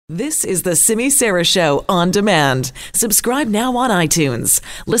This is the Simi Sara Show on demand. Subscribe now on iTunes.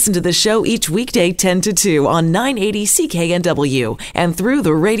 Listen to the show each weekday 10 to 2 on 980 CKNW and through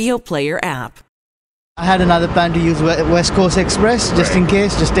the Radio Player app. I had another plan to use West Coast Express just in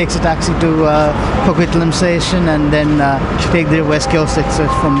case. Just takes a taxi to Coquitlam Station and then take the West Coast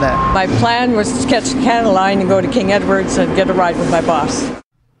Express from there. My plan was to catch the Canada Line and go to King Edwards and get a ride with my boss.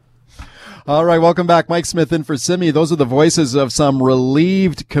 All right, welcome back. Mike Smith in for Simi. Those are the voices of some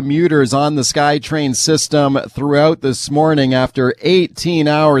relieved commuters on the SkyTrain system throughout this morning after 18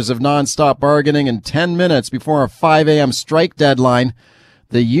 hours of nonstop bargaining and 10 minutes before a 5 a.m. strike deadline.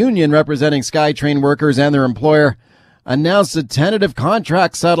 The union representing SkyTrain workers and their employer announced a tentative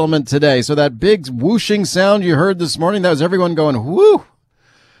contract settlement today. So that big whooshing sound you heard this morning, that was everyone going, whoo!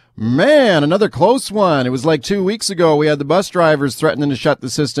 Man, another close one. It was like 2 weeks ago we had the bus drivers threatening to shut the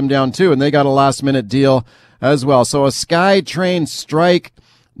system down too, and they got a last-minute deal as well. So a SkyTrain strike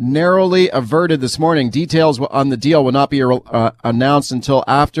narrowly averted this morning. Details on the deal will not be announced until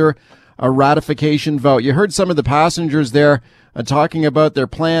after a ratification vote. You heard some of the passengers there talking about their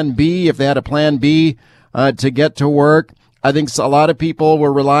plan B, if they had a plan B to get to work. I think a lot of people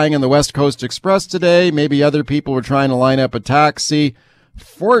were relying on the West Coast Express today. Maybe other people were trying to line up a taxi.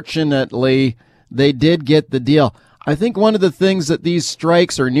 Fortunately, they did get the deal. I think one of the things that these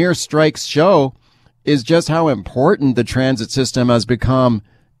strikes or near strikes show is just how important the transit system has become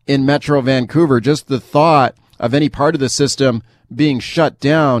in Metro Vancouver. Just the thought of any part of the system being shut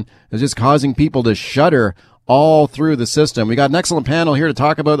down is just causing people to shudder all through the system. We got an excellent panel here to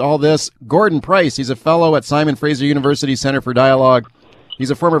talk about all this. Gordon Price, he's a fellow at Simon Fraser University Centre for Dialogue.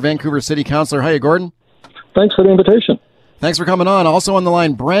 He's a former Vancouver City Councillor. Hiya, Gordon. Thanks for the invitation. Thanks for coming on. Also on the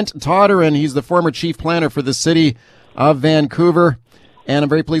line, Brent Todderan. He's the former chief planner for the city of Vancouver. And I'm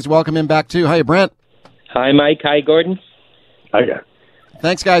very pleased to welcome him back, too. Hi, Brent. Hi, Mike. Hi, Gordon. Hi.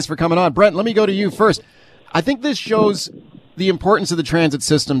 Thanks, guys, for coming on. Brent, let me go to you first. I think this shows the importance of the transit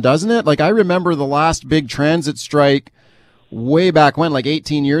system, doesn't it? Like, I remember the last big transit strike way back when, like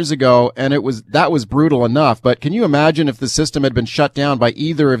 18 years ago, and that was brutal enough. But can you imagine if the system had been shut down by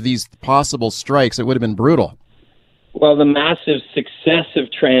either of these possible strikes? It would have been brutal. Well, the massive success of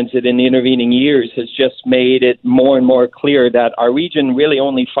transit in the intervening years has just made it more and more clear that our region really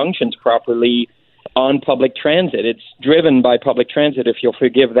only functions properly on public transit. It's driven by public transit, if you'll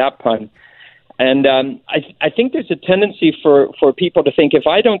forgive that pun. And I think there's a tendency for people to think if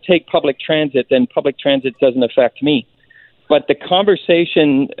I don't take public transit, then public transit doesn't affect me. But the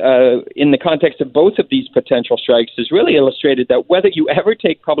conversation in the context of both of these potential strikes has really illustrated that whether you ever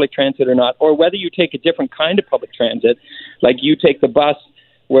take public transit or not, or whether you take a different kind of public transit, like you take the bus,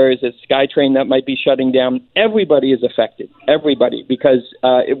 whereas a SkyTrain that might be shutting down, everybody is affected. Everybody. Because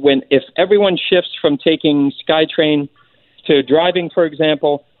if everyone shifts from taking SkyTrain to driving, for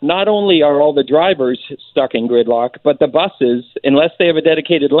example, not only are all the drivers stuck in gridlock, but the buses, unless they have a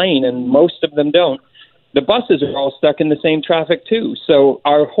dedicated lane, and most of them don't, the buses are all stuck in the same traffic too. So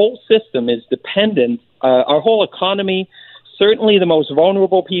our whole system is dependent, our whole economy, certainly the most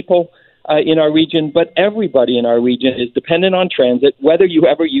vulnerable people in our region, but everybody in our region is dependent on transit, whether you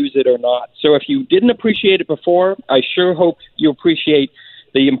ever use it or not. So if you didn't appreciate it before, I sure hope you appreciate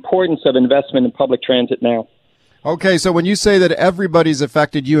the importance of investment in public transit now. Okay, so when you say that everybody's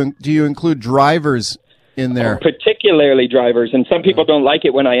affected, do you include drivers in there? Particularly drivers, and some people don't like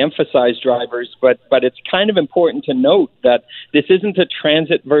it when I emphasize drivers, but it's kind of important to note that this isn't a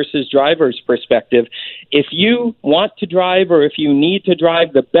transit versus drivers perspective. If you want to drive or if you need to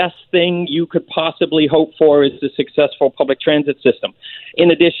drive, the best thing you could possibly hope for is a successful public transit system, in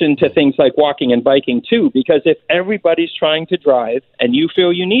addition to things like walking and biking too, because if everybody's trying to drive and you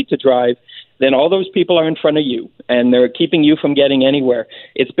feel you need to drive, then all those people are in front of you, and they're keeping you from getting anywhere.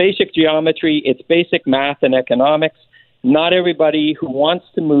 It's basic geometry, it's basic math and economics. Not everybody who wants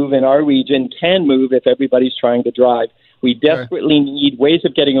to move in our region can move if everybody's trying to drive. We desperately need ways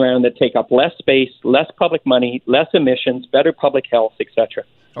of getting around that take up less space, less public money, less emissions, better public health, etc.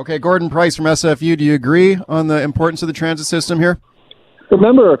 Okay, Gordon Price from SFU, do you agree on the importance of the transit system here?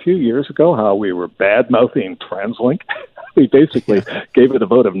 Remember a few years ago how we were bad-mouthing TransLink? We basically gave it a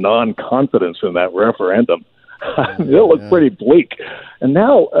vote of non-confidence in that referendum. It looked pretty bleak. And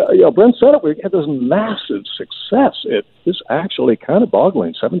now, Brent said it, we had this massive success. It is actually kind of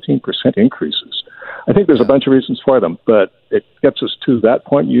boggling, 17% increases. I think there's a bunch of reasons for them, but it gets us to that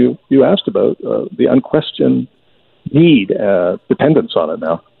point you asked about, the unquestioned need, dependence on it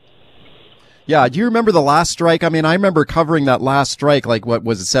now. Yeah, do you remember the last strike? I mean, I remember covering that last strike, like, what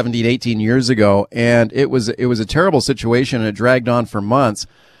was it, 17, 18 years ago, and it was a terrible situation, and it dragged on for months.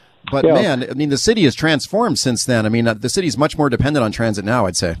 But man, I mean, the city has transformed since then. I mean, the city's much more dependent on transit now,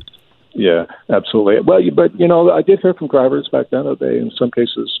 I'd say. Yeah, absolutely. Well, but I did hear from drivers back then that they, in some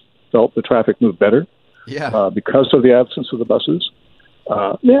cases, felt the traffic moved better. Yeah. Because of the absence of the buses.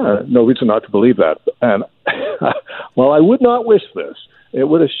 No reason not to believe that. And while I would not wish this, it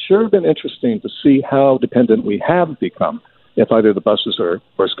would have sure been interesting to see how dependent we have become if either the buses or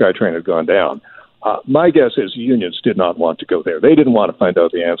SkyTrain had gone down. My guess is unions did not want to go there. They didn't want to find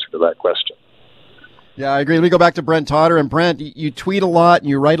out the answer to that question. Yeah, I agree. Let me go back to Brent Totter. And Brent, you tweet a lot and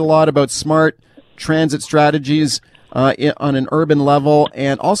you write a lot about smart transit strategies on an urban level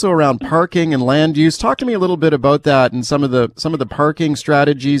and also around parking and land use. Talk to me a little bit about that and some of the parking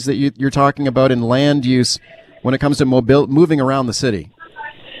strategies that you're talking about in land use when it comes to moving around the city.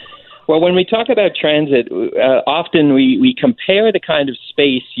 Well, when we talk about transit, often we compare the kind of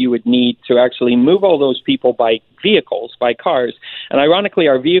space you would need to actually move all those people by vehicles, by cars. And ironically,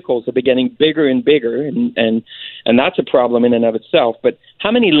 our vehicles are getting bigger and bigger, and that's a problem in and of itself. But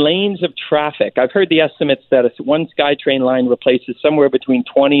how many lanes of traffic? I've heard the estimates that one SkyTrain line replaces somewhere between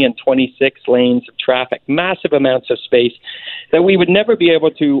 20 and 26 lanes of traffic, massive amounts of space that we would never be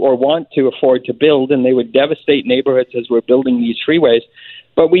able to or want to afford to build, and they would devastate neighborhoods as we're building these freeways.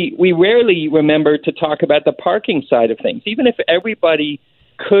 But we rarely remember to talk about the parking side of things. Even if everybody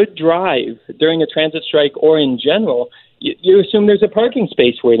could drive during a transit strike or in general, you assume there's a parking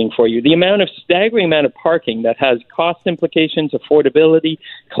space waiting for you. The staggering amount of parking that has cost implications, affordability,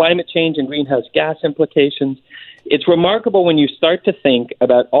 climate change, and greenhouse gas implications. It's remarkable when you start to think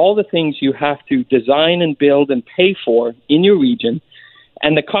about all the things you have to design and build and pay for in your region,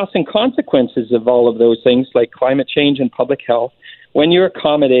 and the costs and consequences of all of those things, like climate change and public health, when you're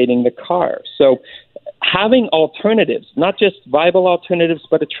accommodating the car. So having alternatives, not just viable alternatives,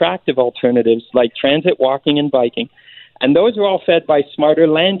 but attractive alternatives like transit, walking, and biking. And those are all fed by smarter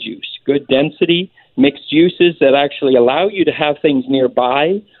land use, good density, mixed uses that actually allow you to have things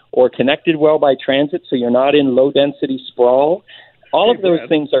nearby or connected well by transit so you're not in low-density sprawl. All of those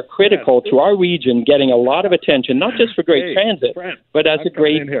things are critical to our region getting a lot of attention, not just for great transit, but as a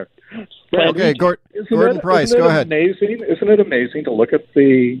great... Okay, Gordon Price, go ahead. Isn't it amazing to look at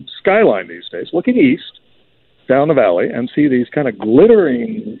the skyline these days, looking east, down the valley, and see these kind of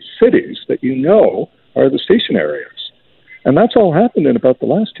glittering cities that are the station areas? And that's all happened in about the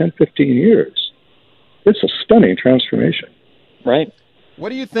last 10, 15 years. It's a stunning transformation. Right. What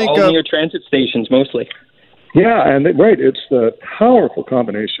do you think all near transit stations, mostly. Yeah, and it's the powerful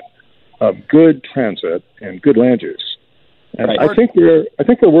combination of good transit and good land use. And right. I think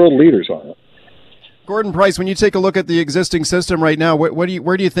we're world leaders on it. Gordon Price, when you take a look at the existing system right now, where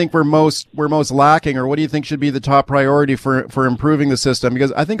do you think we're most lacking, or what do you think should be the top priority for improving the system?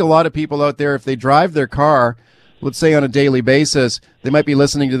 Because I think a lot of people out there, if they drive their car, let's say on a daily basis, they might be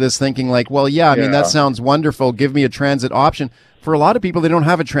listening to this thinking like, well, I mean, that sounds wonderful. Give me a transit option. For a lot of people, they don't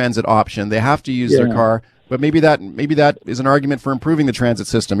have a transit option. They have to use their car. But maybe that is an argument for improving the transit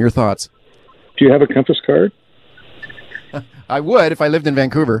system. Your thoughts? Do you have a Compass card? I would if I lived in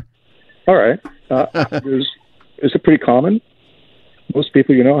Vancouver. All right. Is it pretty common? Most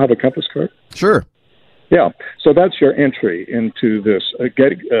people have a Compass card? Sure. Yeah. So that's your entry into this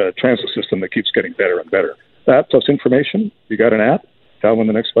transit system that keeps getting better and better. That plus information. You got an app. Tell when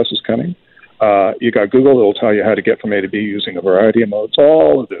the next bus is coming. You got Google that will tell you how to get from A to B using a variety of modes.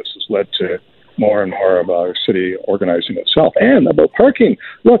 All of this has led to more and more of our city organizing itself. And about parking.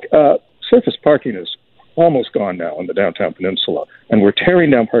 Look, surface parking is almost gone now in the downtown peninsula, and we're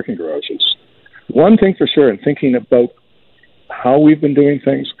tearing down parking garages. One thing for sure, in thinking about how we've been doing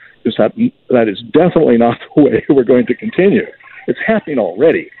things, is that is definitely not the way we're going to continue. It's happening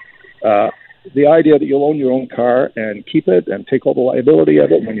already. The idea that you'll own your own car and keep it and take all the liability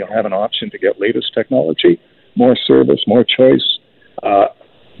of it when you'll have an option to get latest technology, more service, more choice,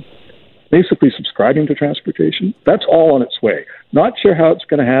 basically subscribing to transportation, that's all on its way. Not sure how it's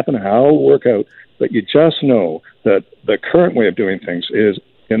going to happen, how it will work out, but you just know that the current way of doing things is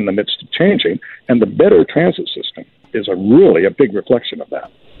in the midst of changing, and the better transit system is a big reflection of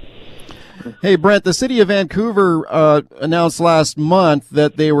that. Hey, Brent, the city of Vancouver announced last month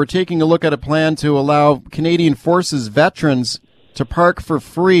that they were taking a look at a plan to allow Canadian Forces veterans to park for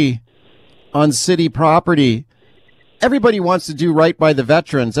free on city property. Everybody wants to do right by the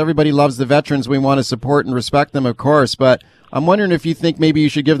veterans. Everybody loves the veterans. We want to support and respect them, of course. But I'm wondering if you think maybe we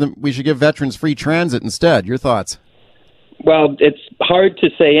should give veterans free transit instead. Your thoughts? Well, it's hard to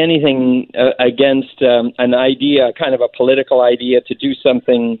say anything against an idea, kind of a political idea, to do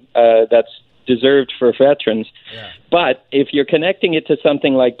something that's deserved for veterans. Yeah. But if you're connecting it to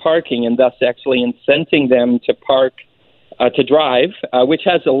something like parking and thus actually incenting them to park to drive, which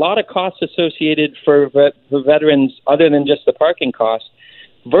has a lot of costs associated for veterans other than just the parking costs,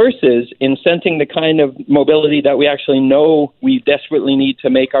 versus incenting the kind of mobility that we actually know we desperately need to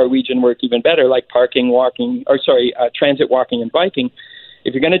make our region work even better, like transit, walking, and biking.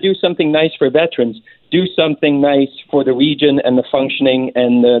 If you're going to do something nice for veterans, do something nice for the region and the functioning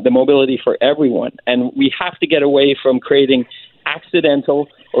and the mobility for everyone. And we have to get away from creating accidental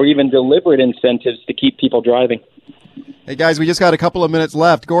or even deliberate incentives to keep people driving. Hey, guys, we just got a couple of minutes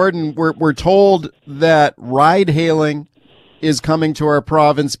left. Gordon, we're told that ride-hailing is coming to our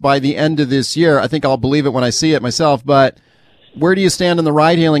province by the end of this year. I think I'll believe it when I see it myself, but where do you stand on the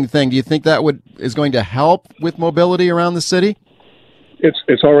ride-hailing thing? Do you think that is going to help with mobility around the city?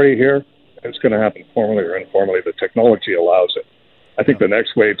 It's already here. It's going to happen formally or informally. The technology allows it. I think the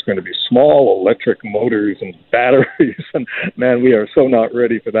next wave is going to be small electric motors and batteries. And, man, we are so not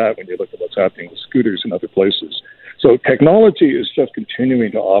ready for that when you look at what's happening with scooters and other places. So technology is just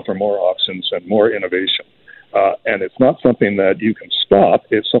continuing to offer more options and more innovation. And it's not something that you can stop.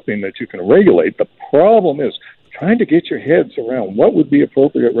 It's something that you can regulate. The problem is trying to get your heads around what would be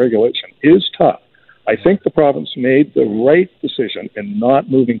appropriate regulation is tough. I think the province made the right decision in not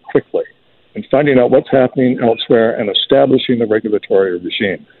moving quickly and finding out what's happening elsewhere and establishing the regulatory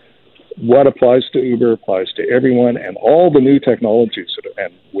regime. What applies to Uber applies to everyone, and all the new technologies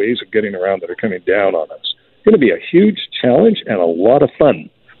and ways of getting around that are coming down on us. It's going to be a huge challenge and a lot of fun.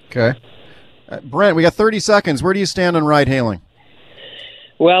 Okay. Brent, we got 30 seconds. Where do you stand on ride-hailing?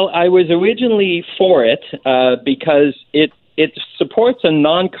 Well, I was originally for it because it supports a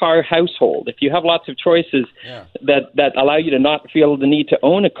non-car household. If you have lots of choices that allow you to not feel the need to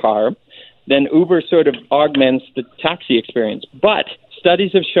own a car, then Uber sort of augments the taxi experience. But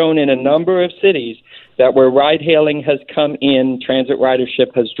studies have shown in a number of cities that where ride-hailing has come in, transit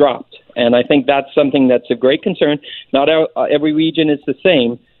ridership has dropped. And I think that's something that's of great concern. Not every region is the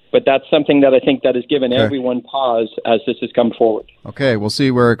same, but that's something that I think that has given everyone pause as this has come forward. Okay, we'll see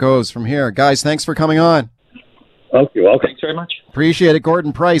where it goes from here. Guys, thanks for coming on. Okay, well, thanks very much. Appreciate it.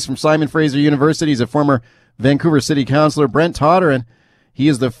 Gordon Price from Simon Fraser University. He's a former Vancouver City Councillor. Brent Toderen, he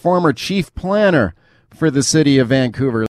is the former chief planner for the city of Vancouver.